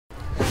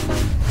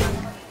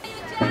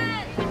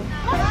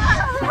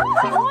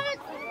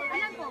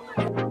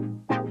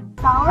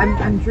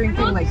I'm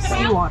drinking like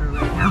seawater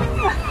right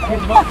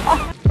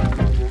now.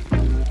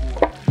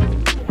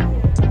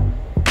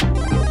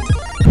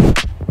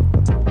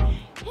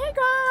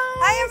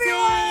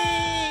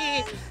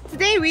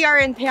 Today we are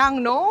in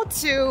Peangno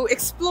to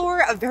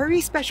explore a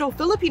very special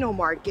Filipino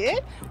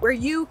market where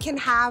you can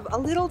have a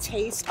little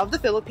taste of the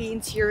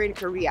Philippines here in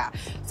Korea.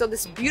 So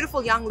this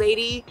beautiful young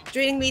lady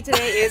joining me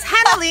today is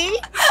Hannah Lee.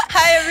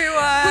 Hi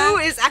everyone! Who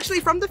is actually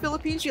from the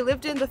Philippines. She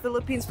lived in the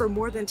Philippines for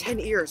more than 10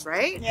 years,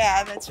 right?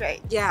 Yeah, that's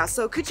right. Yeah,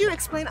 so could you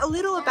explain a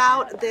little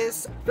about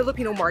this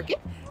Filipino market?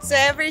 So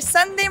every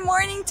Sunday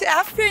morning to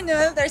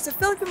afternoon, there's a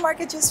Filipino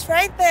market just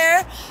right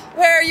there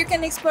where you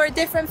can explore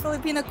different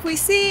Filipino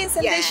cuisines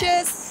and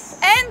dishes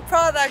and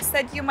products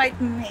that you might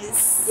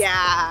miss.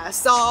 Yeah,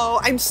 so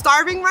I'm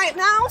starving right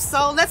now,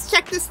 so let's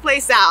check this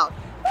place out.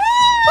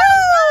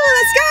 Woo!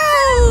 Let's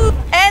go!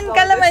 And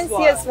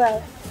calamansi as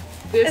well.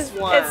 This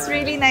one. It's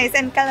really nice,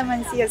 and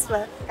calamansi as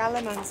well.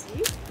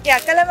 Calamansi? Yeah,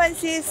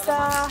 calamansi is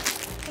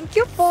thank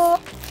you po.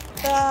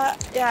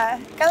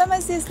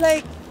 Calamansi is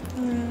like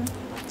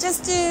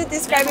just to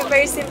describe it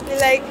very simply,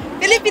 like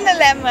Filipino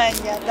lemon.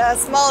 Yeah, the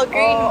small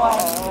green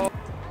one.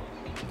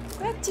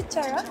 What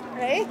chicharon,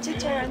 right?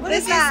 Chicharon. What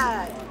is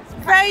that?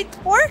 Fried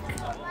pork.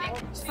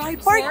 Fried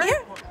Pork pork? ear?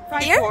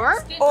 Fried Ear?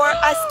 pork? Or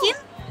a skin?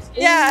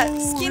 Yeah, Ooh,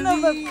 skin really?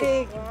 of a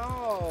pig.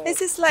 Wow.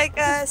 This is like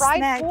a fried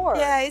snack. pork.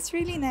 Yeah, it's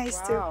really nice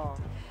Wow.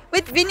 too.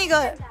 With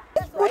vinegar.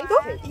 Right?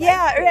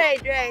 Yeah,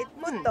 right.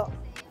 Puto.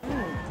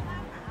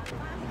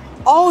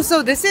 Oh,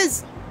 so this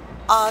is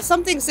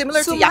something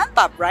similar to Suman?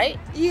 yakpap, right?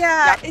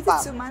 Yeah, is it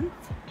Yakpap. suman?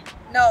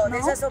 No,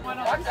 this is a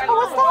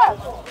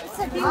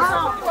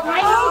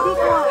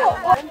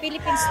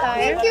Philippine style.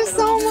 Thank you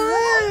so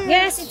much.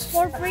 Yes, it's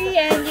for free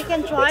and you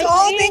can try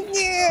Oh, it. thank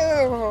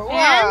you.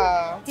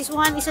 Wow. And this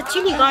one is a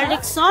chili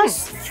garlic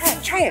sauce.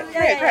 Try it.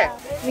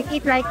 We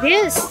eat like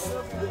this.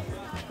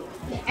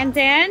 And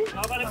then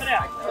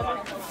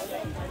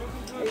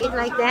we eat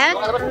like that.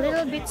 A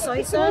little bit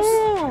soy sauce.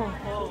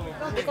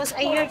 Because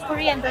I heard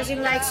Korean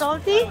doesn't like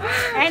salty.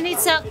 And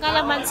it's a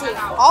calamansi.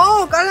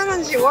 Oh,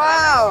 calamansi.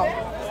 Wow.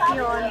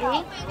 You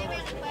only.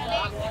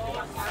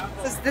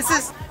 This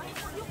is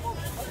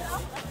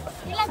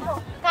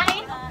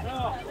Kain?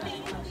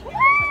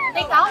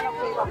 Take out?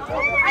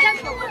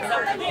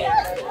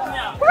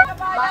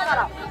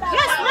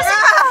 Yes,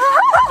 masarap.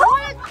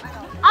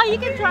 Oh, you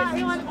can try.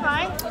 You want to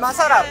try?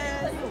 masarap.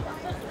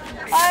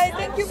 Ay,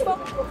 thank you po.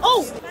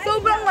 Oh!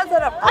 Sobrang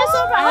masarap. Ah,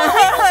 sobrang.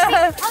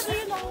 How do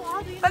you know?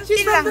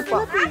 Pansin lang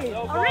po.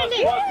 Oh,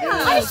 really?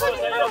 I saw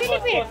you from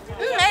Philippines.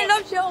 I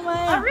love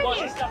siomai. Oh,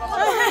 really?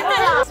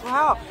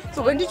 Wow. So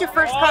when did you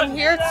first come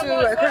here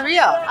to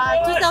Korea?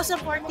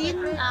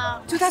 2014.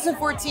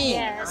 2014.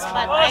 Yes,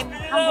 but I'm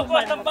humble.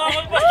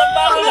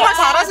 한국말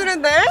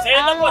잘하시는데?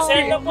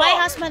 My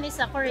husband is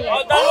a Korean.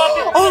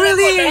 Oh,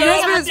 really? Your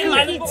I have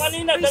husband is 3 kids.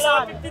 3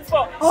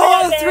 sons.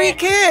 Oh, 3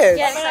 kids.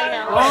 Yes, I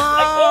know.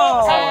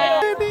 Wow.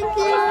 And- Thank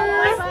you.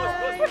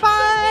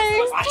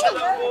 Bye-bye.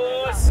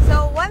 Bye.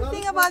 So one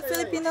thing about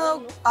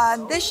Filipino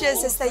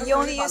dishes is that you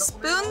only use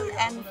spoon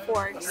and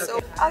fork. So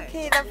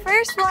okay, the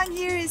first one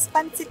here is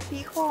pancit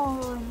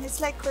bihon. It's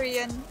like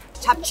Korean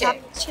Japchae.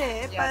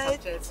 japchae, Yeah,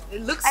 but japchae.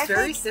 It looks I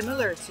very think-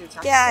 similar to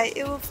japchae. yeah,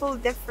 it will feel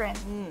different.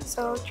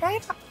 So try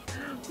it out.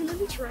 Let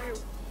me try.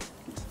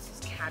 This is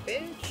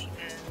cabbage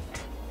and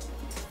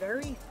it's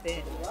very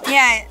thin.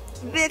 Yeah,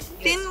 the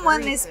thin It's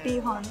one very is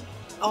thin. bihon,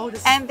 Oh,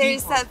 this and is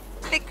there's bihon.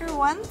 a thicker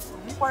one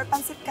for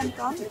pancit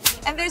canton,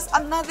 and there's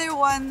another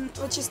one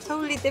which is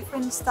totally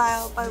different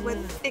style but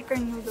with thicker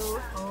noodle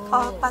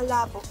called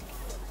palabok.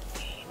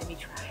 Let me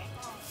try.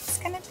 It's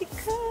gonna be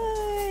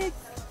good.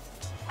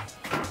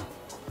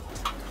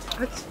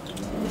 It's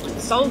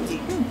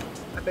salty.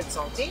 A bit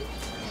salty.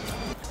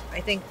 I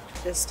think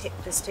this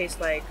tastes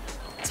like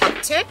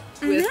japchae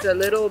with a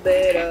little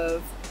bit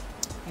of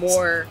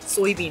more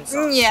soybean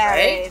sauce. Yeah, right?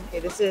 right. Okay,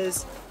 this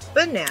is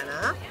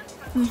banana,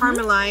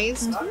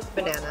 caramelized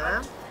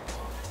banana.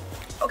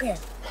 Okay.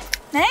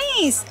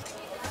 Nice.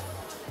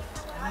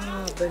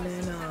 Ah,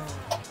 banana.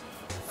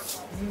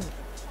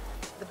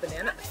 The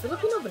banana,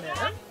 Filipino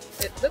banana.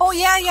 It looks Oh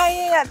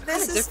yeah.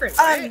 This is different,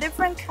 right?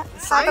 different the kind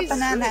size of is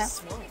banana. really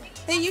small.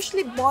 They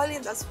usually boil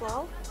it as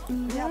well.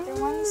 The other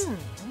ones,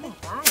 Oh,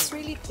 wow. it's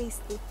really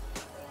tasty.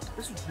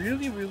 This is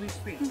really, really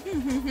sweet.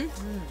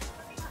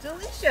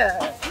 Delicious.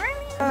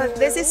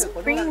 This is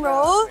spring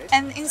roll,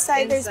 and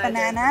inside there's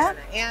banana.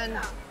 And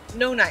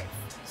no knife.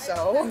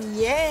 So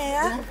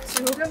Yeah,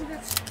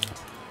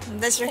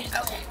 that's right.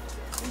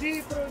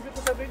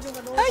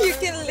 Oh, you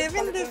can live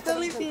in the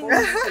Philippines.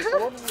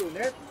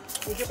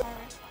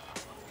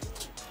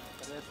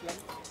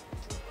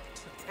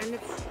 And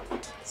it's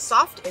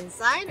soft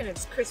inside and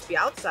it's crispy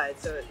outside,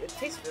 so it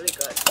tastes really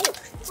good.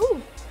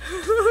 Oh,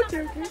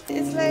 okay.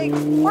 It's like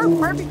pork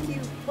barbecue.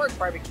 Pork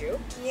barbecue.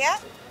 Yeah.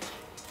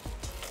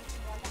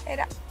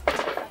 Era.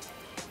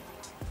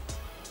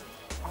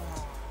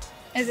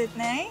 Is it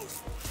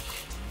nice?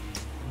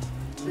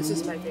 This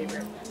is my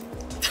favorite.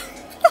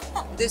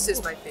 This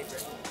is my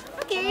favorite.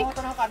 Okay.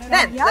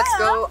 Then Yeah. let's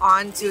go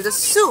on to the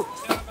soup.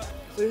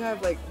 So We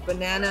have like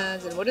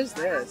bananas and what is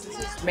this? This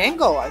is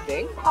mango, I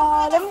think.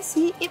 Let me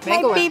see. It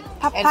Mango might be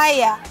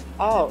papaya.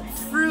 Oh,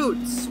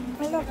 fruits.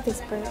 I love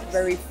this bird.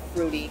 Very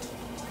fruity,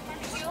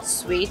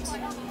 sweet,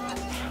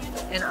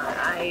 and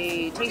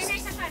I taste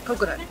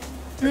coconut.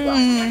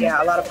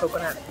 Yeah, a lot of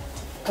coconut.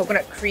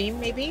 Coconut cream,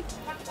 maybe.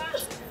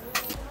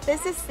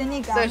 This is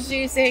sinigang. So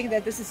she's saying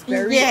that this is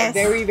very, Yes.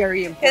 very,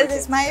 very important.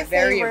 This is my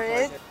Very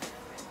favorite. important.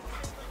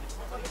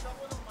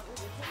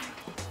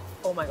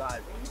 Oh my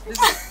god.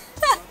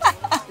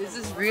 This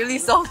is really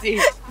salty.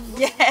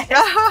 Yes.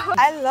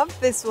 I love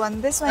this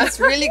one. This one is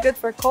really good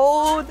for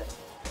cold.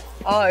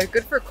 Oh,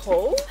 good for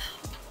cold?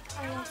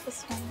 I love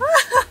this one.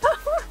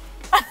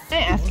 Can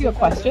I ask you a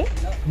question?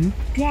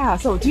 Yeah,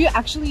 so do you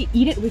actually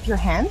eat it with your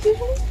hands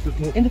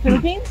usually in the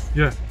Philippines?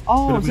 Yeah.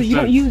 Oh, so Philippines you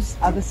don't style. use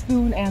the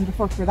spoon and the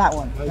fork for that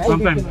one, right?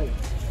 Sometimes.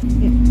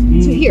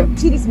 To here,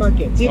 to this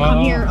market. Do you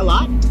come here a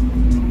lot?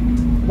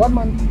 1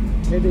 month,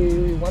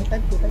 maybe 1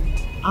 time, 2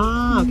 times.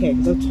 Ah, okay.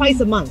 So twice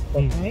a month,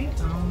 okay?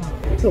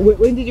 So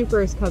when did you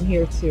first come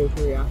here to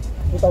Korea?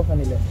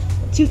 2011.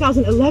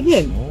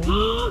 2011.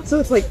 So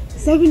it's like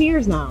 7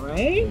 years now,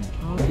 right?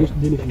 This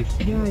delicious.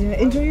 Yeah, yeah.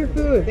 Enjoy your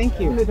food. Thank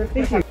you.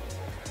 Thank you.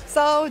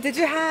 So, did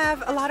you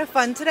have a lot of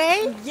fun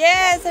today?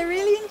 Yes, I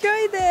really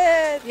enjoyed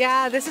it.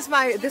 Yeah, this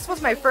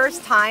was my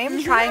first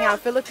time trying out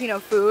Filipino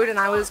food, and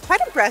I was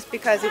quite impressed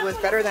because it was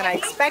better than I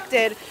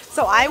expected.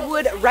 So I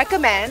would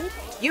recommend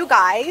you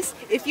guys,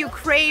 if you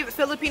crave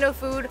Filipino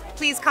food,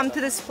 please come to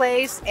this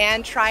place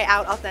and try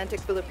out authentic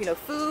Filipino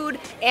food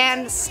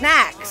and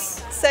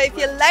snacks. So if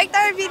you liked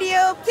our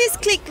video, please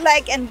click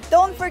like and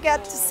don't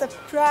forget to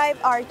subscribe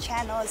our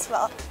channel as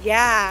well.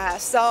 Yeah,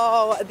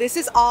 so this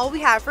is all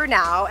we have for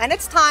now, and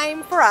it's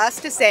time for us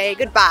to say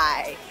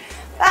goodbye.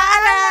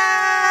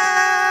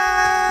 Bye!